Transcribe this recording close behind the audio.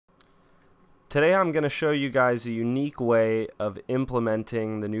Today I'm going to show you guys a unique way of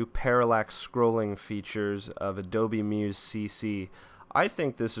implementing the new parallax scrolling features of Adobe Muse CC. I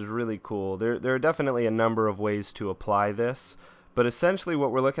think this is really cool. There are definitely a number of ways to apply this, but essentially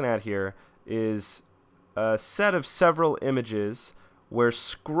what we're looking at here is a set of several images where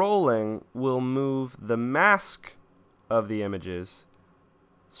scrolling will move the mask of the images,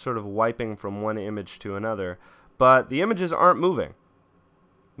 sort of wiping from one image to another, but the images aren't moving.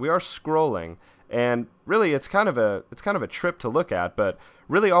 We are scrolling, and really it's kind of a trip to look at, but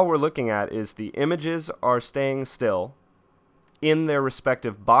really all we're looking at is the images are staying still in their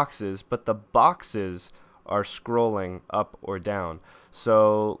respective boxes, but the boxes are scrolling up or down.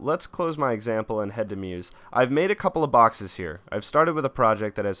 So let's close my example and head to Muse. I've made a couple of boxes here. I've started with a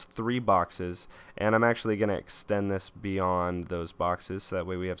project that has 3 boxes, and I'm actually going to extend this beyond those boxes so that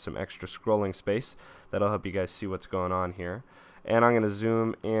way we have some extra scrolling space. That'll help you guys see what's going on here. And I'm going to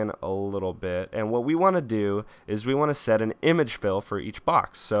zoom in a little bit, and what we want to do is we want to set an image fill for each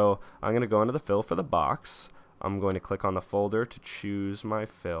box. So I'm going to go into the fill for the box. I'm going to click on the folder to choose my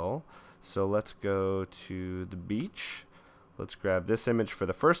fill. So let's go to the beach. Let's grab this image for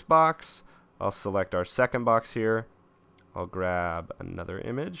the first box. I'll select our second box here. I'll grab another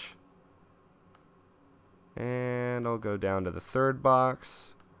image, and I'll go down to the third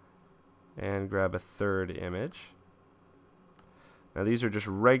box and grab a third image. Now these are just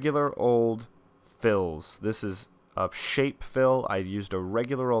regular old fills. This is a shape fill. I used a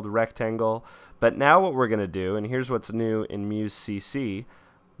regular old rectangle. But now what we're going to do, and here's what's new in Muse CC,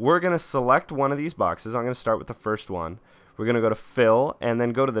 we're going to select one of these boxes. I'm going to start with the first one. We're going to go to Fill and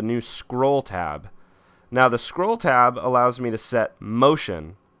then go to the new Scroll tab. Now the Scroll tab allows me to set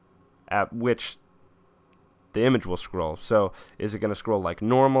motion at which the image will scroll. So is it going to scroll like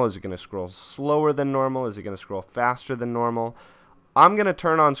normal? Is it going to scroll slower than normal? Is it going to scroll faster than normal? I'm going to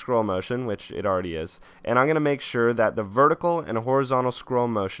turn on scroll motion, which it already is, and I'm going to make sure that the vertical and horizontal scroll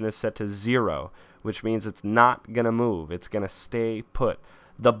motion is set to 0, which means it's not going to move. It's going to stay put.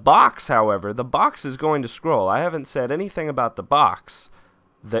 The box, however, the box is going to scroll. I haven't said anything about the box.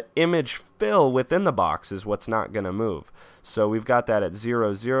 The image fill within the box is what's not going to move. So we've got that at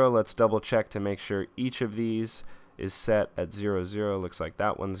 0, 0. Let's double check to make sure each of these is set at 0, 0. Looks like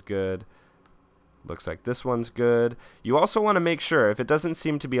that one's good. Looks like this one's good. You also want to make sure, if it doesn't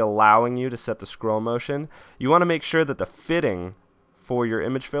seem to be allowing you to set the scroll motion, you want to make sure that the fitting for your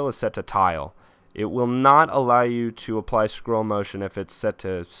image fill is set to tile. It will not allow you to apply scroll motion if it's set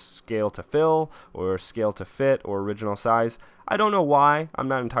to scale to fill or scale to fit or original size. I don't know why. I'm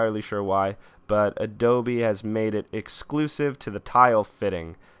not entirely sure why, but Adobe has made it exclusive to the tile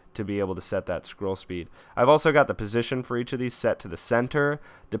fitting to be able to set that scroll speed. I've also got the position for each of these set to the center.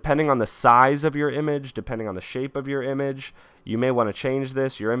 Depending on the size of your image, depending on the shape of your image, you may want to change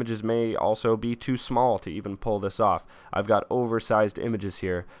this. Your images may also be too small to even pull this off. I've got oversized images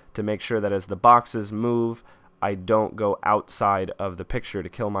here to make sure that as the boxes move, I don't go outside of the picture to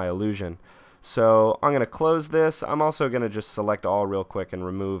kill my illusion. So I'm going to close this. I'm also going to just select all real quick and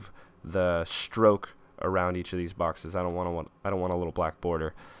remove the stroke around each of these boxes. I don't want a little black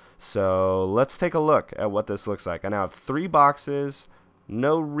border. So let's take a look at what this looks like. I now have 3 boxes,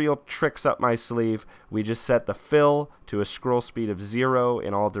 no real tricks up my sleeve. We just set the fill to a scroll speed of 0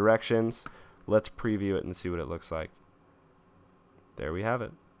 in all directions. Let's preview it and see what it looks like. There we have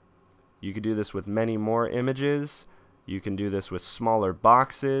it. You could do this with many more images. You can do this with smaller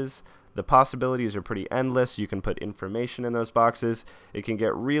boxes. The possibilities are pretty endless. You can put information in those boxes. It can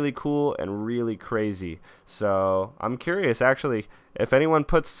get really cool and really crazy. So I'm curious, actually, if anyone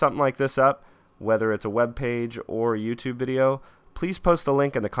puts something like this up, whether it's a web page or a YouTube video, please post a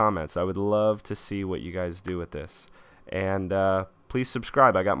link in the comments. I would love to see what you guys do with this. And please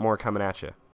subscribe. I got more coming at you.